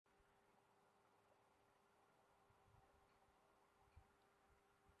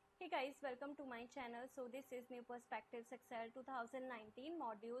Hey guys, welcome to my channel. So this is New Perspectives Excel 2019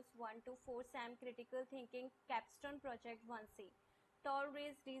 modules 1 to 4 SAM Critical Thinking Capstone Project 1C.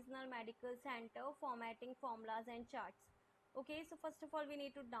 Tallridge Regional Medical Center Formatting Formulas and Charts. Okay, so first of all we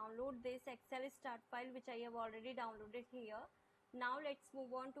need to download this Excel start file which I have already downloaded here. Now let's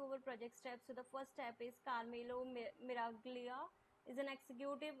move on to our project steps. So the first step is Carmelo Miraglia is an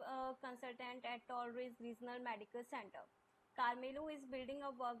executive consultant at Tallridge Regional Medical Center. Carmelo is building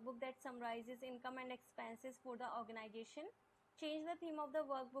a workbook that summarizes income and expenses for the organization. Change the theme of the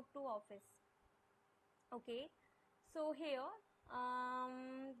workbook to office. Okay, so here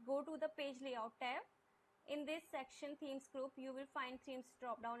go to the page layout tab. In this section themes group, you will find themes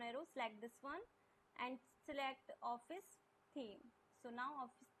drop down arrow. Select this one and select office theme. So now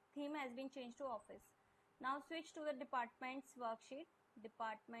office theme has been changed to office. Now switch to the departments worksheet.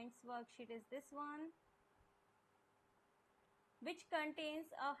 Departments worksheet is this one, which contains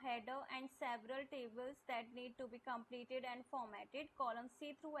a header and several tables that need to be completed and formatted. Column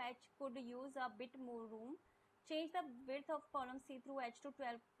C through H could use a bit more room. Change the width of column C through H to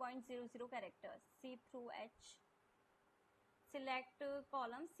 12.00 characters. C through H. Select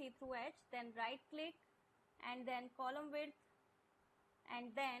column C through H, then right click and then column width and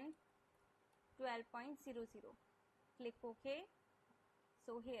then 12.00. Click OK.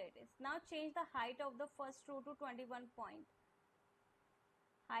 So here it is. Now change the height of the first row to 21 point.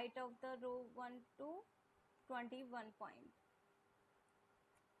 Height of the row 1 to 21 point.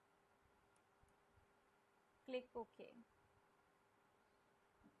 Click OK.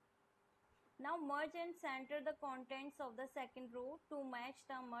 Now merge and center the contents of the second row to match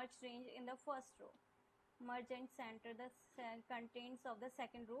the merge range in the first row. Merge and center the contents of the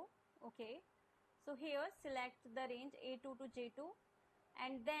second row. Okay. So here select the range A2 to J2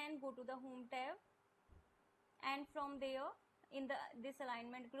 and then go to the Home tab, and from there in this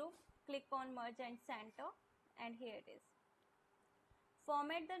alignment group click on merge and center, and here it is.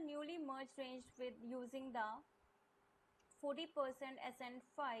 Format the newly merged range with using the 40%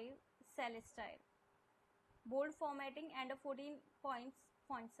 SN5 cell style, bold formatting and a 14 points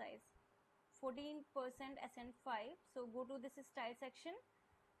font size. 14% SN5. So go to this style section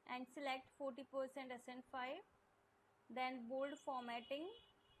and select 40% SN5, then bold formatting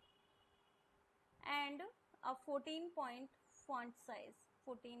and a 14 point font size.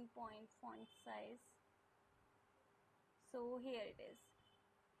 14 point font size. So here it is.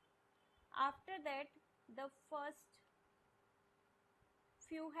 After that, the first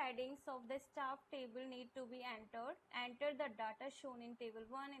few headings of the staff table need to be entered. Enter the data shown in table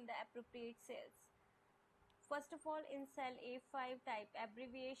 1 in the appropriate cells. First of all, in cell A5 type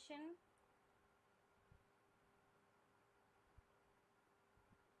abbreviation,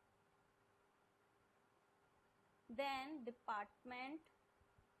 then department,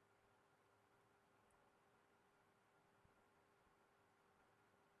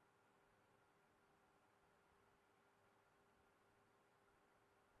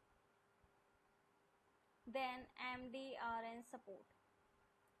 then MDRN support.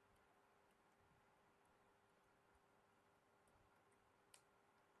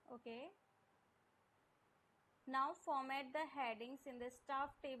 Okay. Now format the headings in the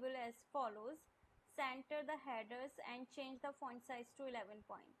staff table as follows. Center the headers and change the font size to 11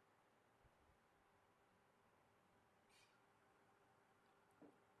 point.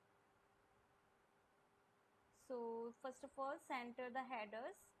 So first of all, center the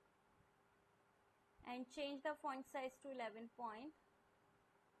headers and change the font size to 11 point.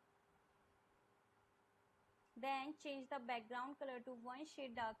 Then change the background color to one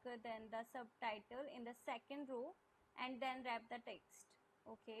shade darker than the subtitle in the second row and then wrap the text.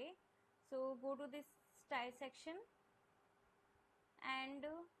 Okay, so go to this style section and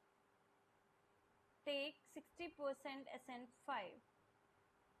take 60% SN5.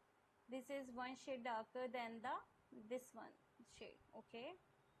 This is one shade darker than this one shade. Okay,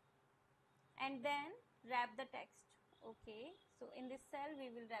 and then wrap the text. Okay, so in this cell we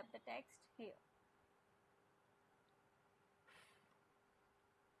will wrap the text here.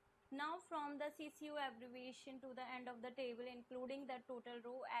 Now from the CCU abbreviation to the end of the table including the total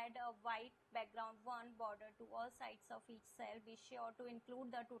row, add a white background 1 border to all sides of each cell. Be sure to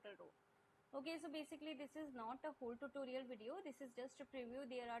include the total row. Okay, so basically this is not a whole tutorial video, this is just a preview.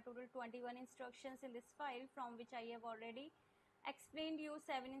 There are total 21 instructions in this file, from which I have already explained you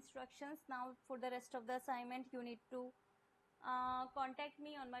 7 instructions. Now for the rest of the assignment you need to contact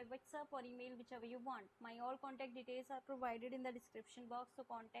me on my WhatsApp or email, whichever you want. My all contact details are provided in the description box, so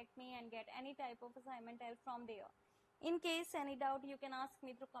contact me and get any type of assignment help from there. In case any doubt, you can ask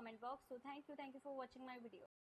me through comment box. So thank you for watching my video.